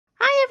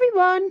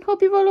everyone,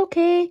 hope you're all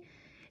okay.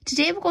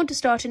 Today we're going to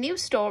start a new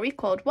story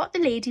called What the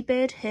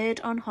Ladybird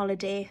Heard on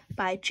Holiday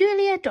by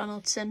Julia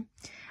Donaldson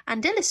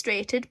and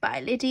illustrated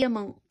by Lydia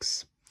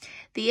Monks.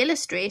 The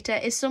illustrator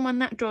is someone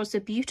that draws the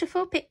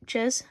beautiful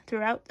pictures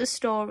throughout the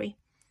story.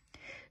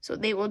 So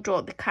they will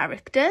draw the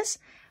characters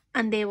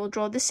and they will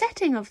draw the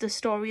setting of the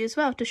story as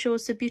well to show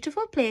us the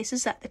beautiful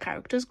places that the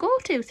characters go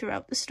to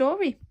throughout the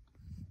story.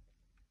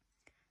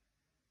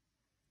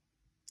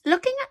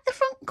 Looking at the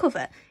front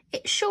cover,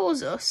 it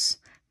shows us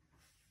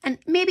and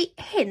maybe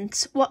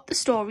hints what the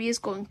story is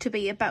going to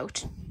be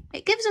about.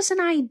 It gives us an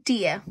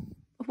idea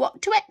of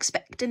what to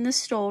expect in the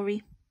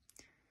story.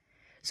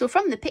 So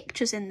from the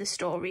pictures in the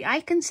story,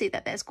 I can see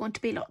that there's going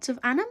to be lots of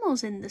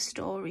animals in the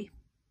story.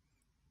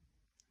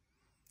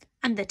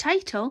 And the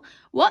title,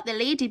 What the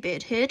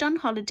Ladybird Heard on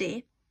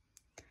Holiday,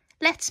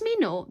 lets me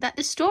know that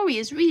the story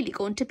is really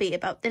going to be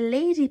about the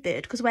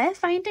ladybird because we're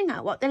finding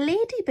out what the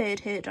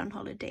ladybird heard on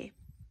holiday.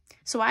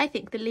 So I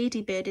think the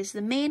ladybird is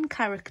the main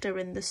character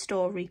in the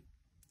story.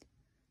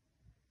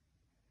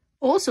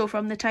 Also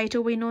from the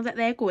title we know that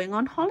they're going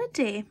on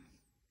holiday.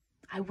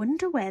 I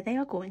wonder where they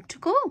are going to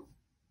go.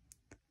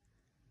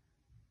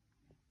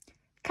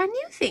 Can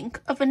you think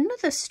of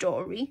another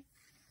story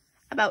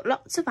about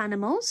lots of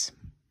animals?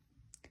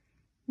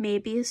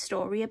 Maybe a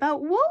story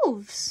about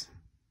wolves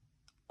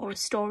or a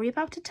story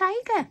about a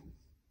tiger.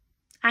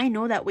 I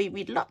know that we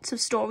read lots of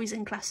stories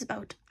in class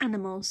about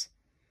animals.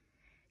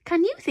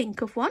 Can you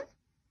think of one?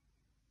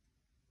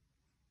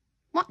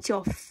 What's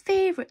your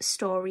favourite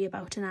story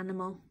about an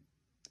animal?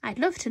 I'd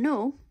love to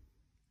know.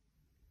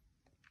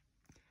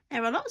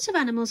 There are lots of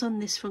animals on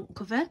this front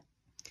cover.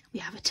 We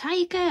have a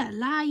tiger, a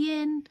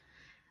lion,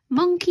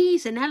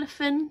 monkeys, an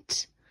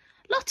elephant,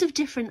 lots of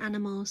different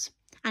animals.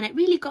 And it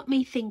really got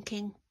me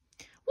thinking,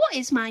 what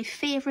is my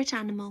favourite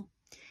animal?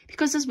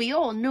 Because as we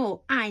all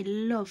know, I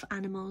love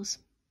animals.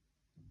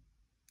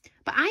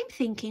 But I'm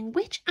thinking,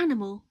 which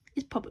animal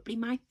is probably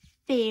my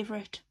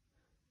favourite?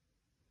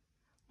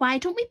 Why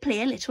don't we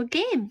play a little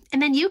game?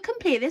 And then you can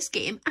play this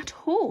game at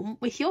home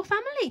with your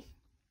family.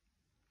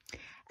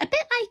 A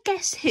bit like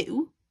Guess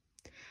Who,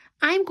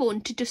 I'm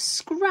going to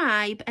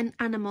describe an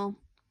animal.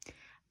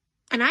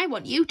 And I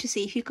want you to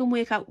see if you can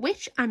work out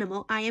which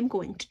animal I am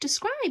going to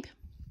describe.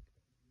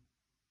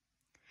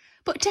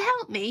 But to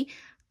help me,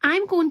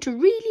 I'm going to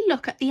really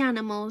look at the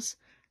animals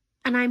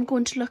and I'm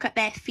going to look at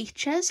their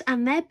features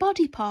and their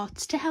body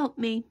parts to help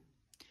me.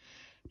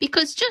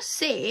 Because just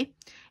say,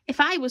 if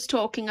I was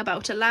talking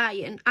about a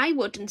lion, I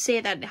wouldn't say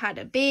that it had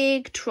a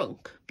big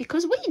trunk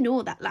because we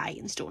know that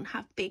lions don't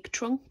have big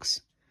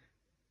trunks.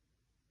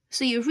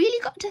 So you've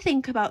really got to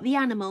think about the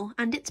animal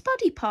and its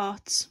body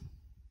parts.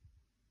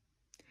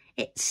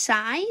 Its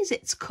size,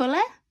 its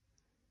colour.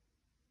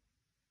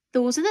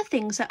 Those are the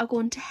things that are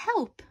going to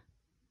help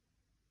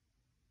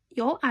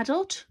your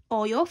adult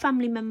or your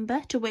family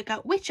member to work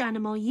out which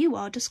animal you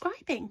are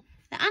describing.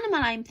 The animal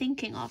I'm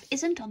thinking of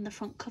isn't on the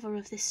front cover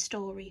of this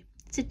story.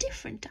 It's a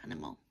different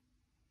animal.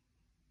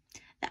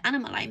 The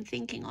animal I'm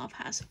thinking of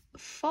has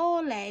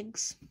 4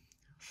 legs,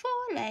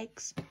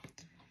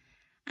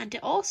 and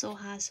it also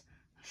has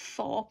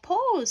 4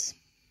 paws.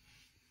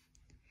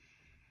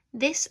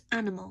 This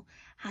animal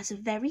has a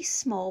very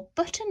small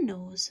button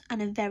nose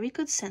and a very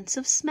good sense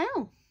of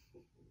smell.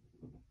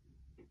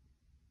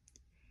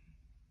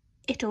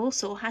 It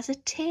also has a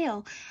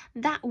tail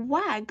that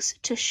wags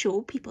to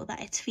show people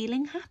that it's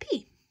feeling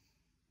happy.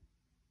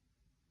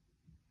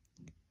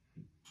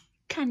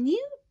 Can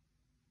you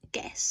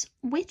guess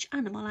which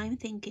animal I'm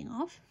thinking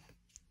of?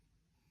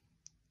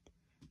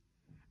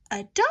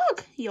 A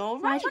dog, you're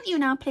right. Why don't you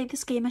now play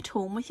this game at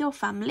home with your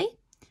family?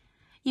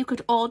 You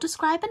could all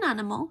describe an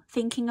animal,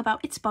 thinking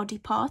about its body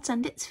parts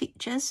and its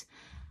features,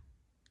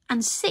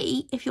 and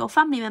see if your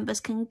family members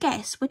can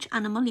guess which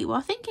animal you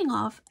are thinking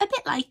of, a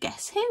bit like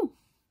Guess Who.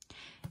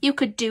 You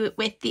could do it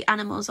with the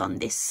animals on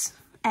this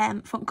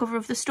front cover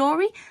of the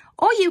story,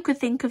 or you could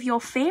think of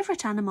your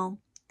favourite animal.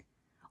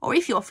 Or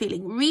if you're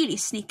feeling really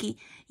sneaky,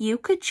 you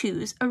could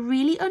choose a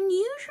really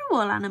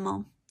unusual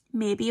animal,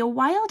 maybe a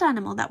wild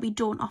animal that we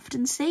don't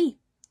often see.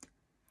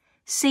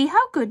 See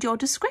how good your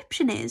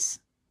description is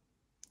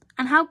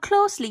and how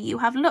closely you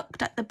have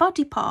looked at the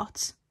body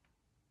parts.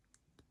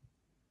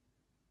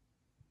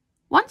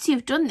 Once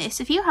you've done this,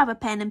 if you have a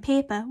pen and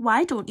paper,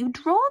 why don't you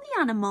draw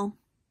the animal?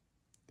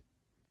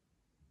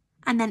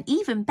 And then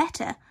even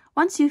better,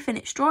 once you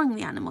finish drawing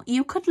the animal,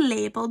 you could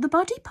label the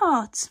body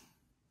parts.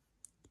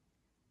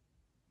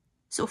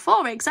 So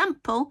for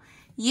example,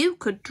 you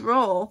could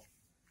draw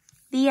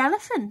the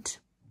elephant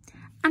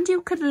and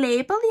you could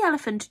label the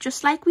elephant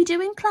just like we do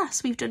in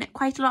class. We've done it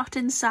quite a lot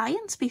in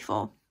science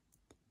before.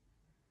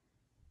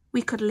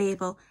 We could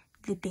label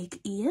the big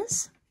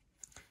ears,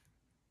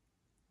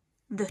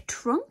 the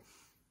trunk,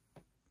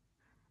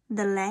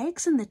 the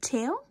legs and the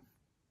tail.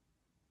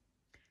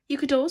 You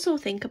could also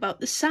think about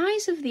the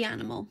size of the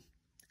animal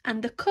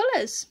and the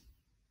colours.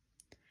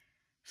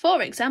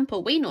 For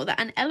example, we know that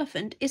an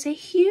elephant is a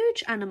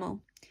huge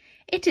animal.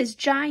 It is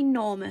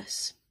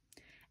ginormous,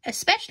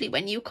 especially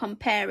when you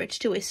compare it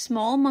to a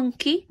small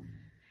monkey,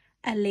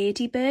 a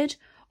ladybird,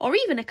 or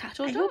even a cat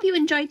or dog. I hope you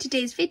enjoyed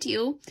today's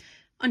video.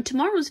 On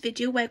tomorrow's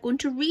video, we're going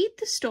to read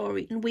the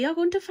story and we are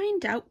going to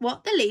find out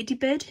what the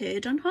ladybird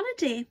heard on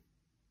holiday.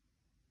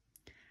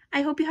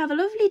 I hope you have a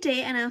lovely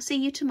day and I'll see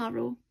you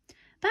tomorrow.